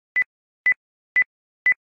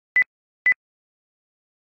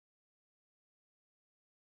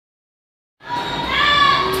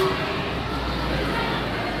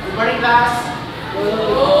class. Good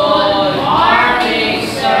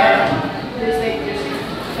morning, sir. Please take your seat.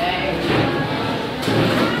 Thank you.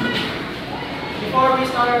 Before we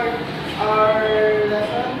start our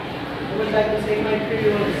lesson, I would like to say my 3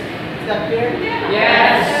 rules. Is that clear?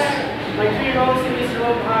 Yes. My 3 rules in this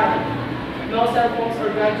room are: no cell phones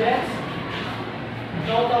or gadgets,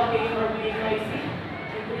 no talking or being noisy,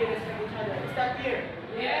 and we respect each other. Is that clear?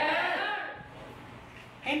 Yes.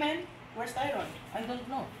 Hey man, where's Tyron? I don't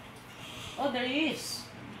know. Oh, there he is.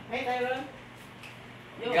 Hey Tyron.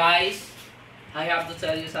 Yo. Guys, I have to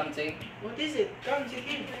tell you something. What is it? Come, sit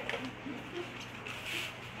in.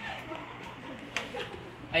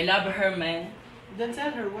 I love her, man. Then tell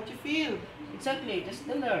her what you feel. Exactly, just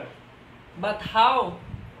tell her. But how?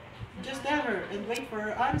 Just tell her and wait for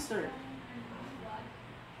her answer.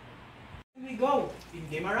 Here we go. In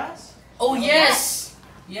Guimaras? Oh, yes!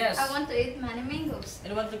 Yes. I want to eat many mangoes.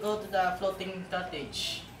 I want to go to the floating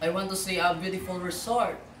cottage. I want to see a beautiful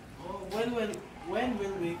resort. Oh, when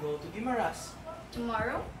will we go to Guimaras?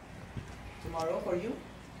 Tomorrow? Tomorrow for you?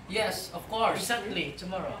 Yes, of course. Exactly,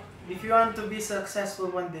 tomorrow. If you want to be successful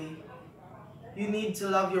one day, you need to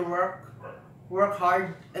love your work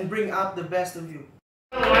hard, and bring out the best of you.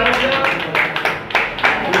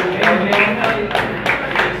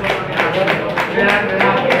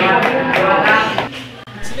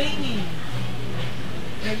 It's raining.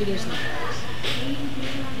 Maybe there's no class.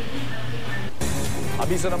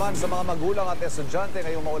 Abiso naman sa mga magulang at estudyante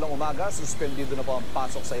ngayong maulang umaga, suspendido na po ang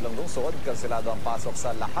pasok sa ilang lungsod. Kanselado ang pasok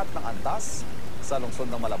sa lahat ng antas sa lungsod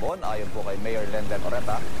ng Malabon, ayon po kay Mayor Lenden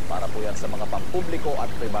Oreta, para po yan sa mga pampubliko at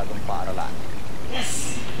pribadong paaralan.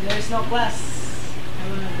 Yes, there is no class. I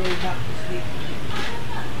wanna go back to sleep.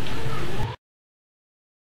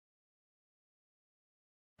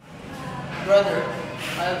 Brother,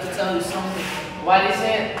 I have to tell you something. What is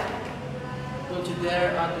it? Don't you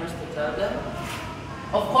dare others to tell them?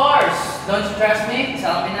 Of course! Don't you trust me?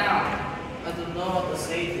 Tell me now. I don't know how to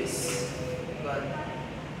say this, but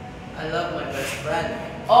I love my best friend.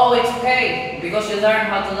 Oh, it's okay, because you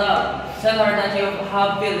learn how to love. Tell her that you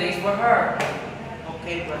have feelings for her.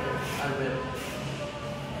 Okay, brother, I will.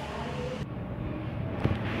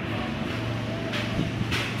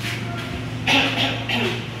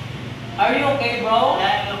 Are you okay, bro?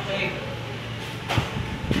 Yeah, I'm okay.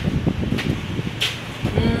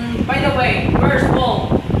 By the way, where's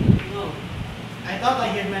Paul? No. I thought I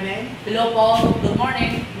heard my name. Hello, Paul. Good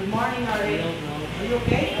morning. Good morning, Ari. Are you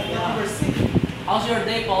okay? I thought you were sick. How's your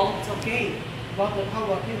day, Paul? It's okay. How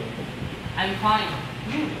about you? I'm fine.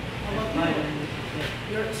 You? How about you?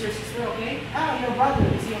 Is your sister okay? Ah, your brother.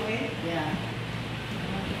 Is he okay? Yeah.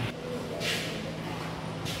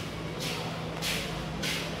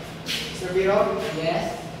 Sir Viro?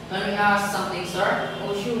 Yes? Can we ask something, sir?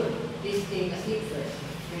 Oh, sure. Please take a seat first.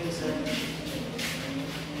 Thank you, sir.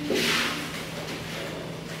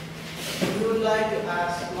 We would like to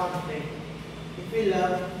ask one thing. If we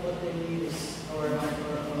love, what can we use our heart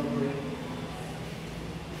or our brain?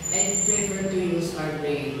 I'd prefer to use our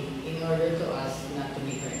brain in order to us not to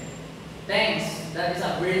be hurt. Thanks. That is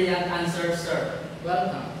a brilliant answer, sir.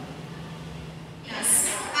 Welcome. Yes,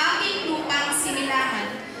 aking lupang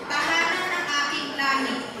sinilahan, tahanan ng aking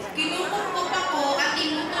lahi. Kinukumpok ako at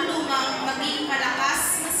tinutulungang maging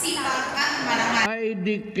malakas, masipag at marangal. I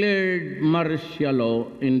declared martial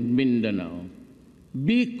law in Mindanao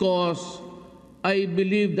because I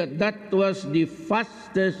believe that that was the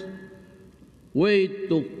fastest way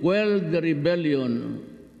to quell the rebellion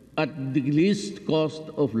at the least cost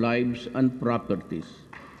of lives and properties.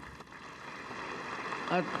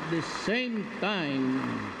 At the same time,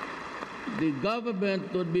 the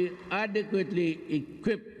government would be adequately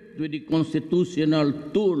equipped with the constitutional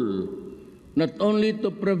tool not only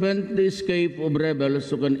to prevent the escape of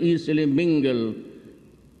rebels who can easily mingle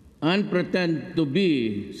and pretend to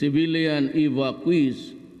be civilian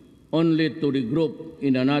evacuees only to regroup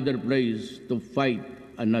in another place to fight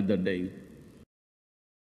another day.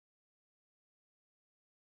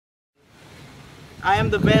 I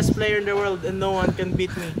am the best player in the world and no one can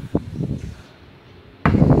beat me.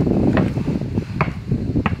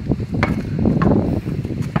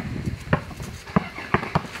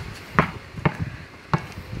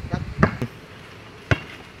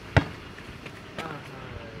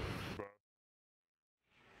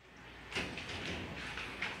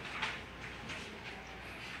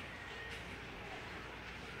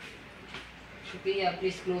 Sophia,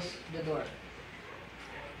 please close the door.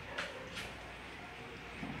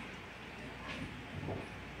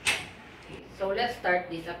 So let's start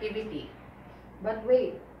this activity. But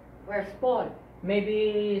wait, where's Paul?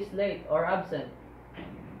 Maybe he's late or absent.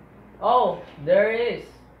 Oh, there he is.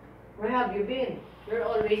 Where have you been? You're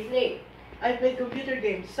always late. I played computer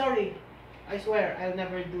games. Sorry. I swear, I'll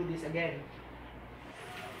never do this again.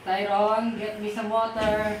 Tyrone, get me some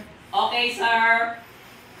water. Okay, sir.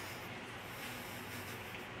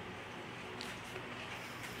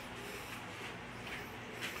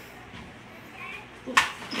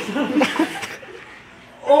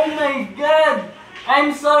 Oh my God!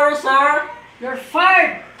 I'm sorry, sir. You're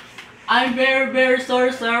fired! I'm very, very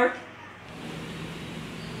sorry, sir.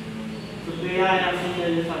 Sophia, I have to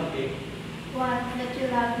tell you something. What? That you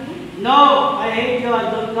love me? No! I hate you.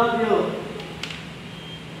 I don't love you.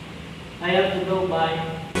 I have to go.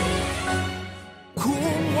 Bye.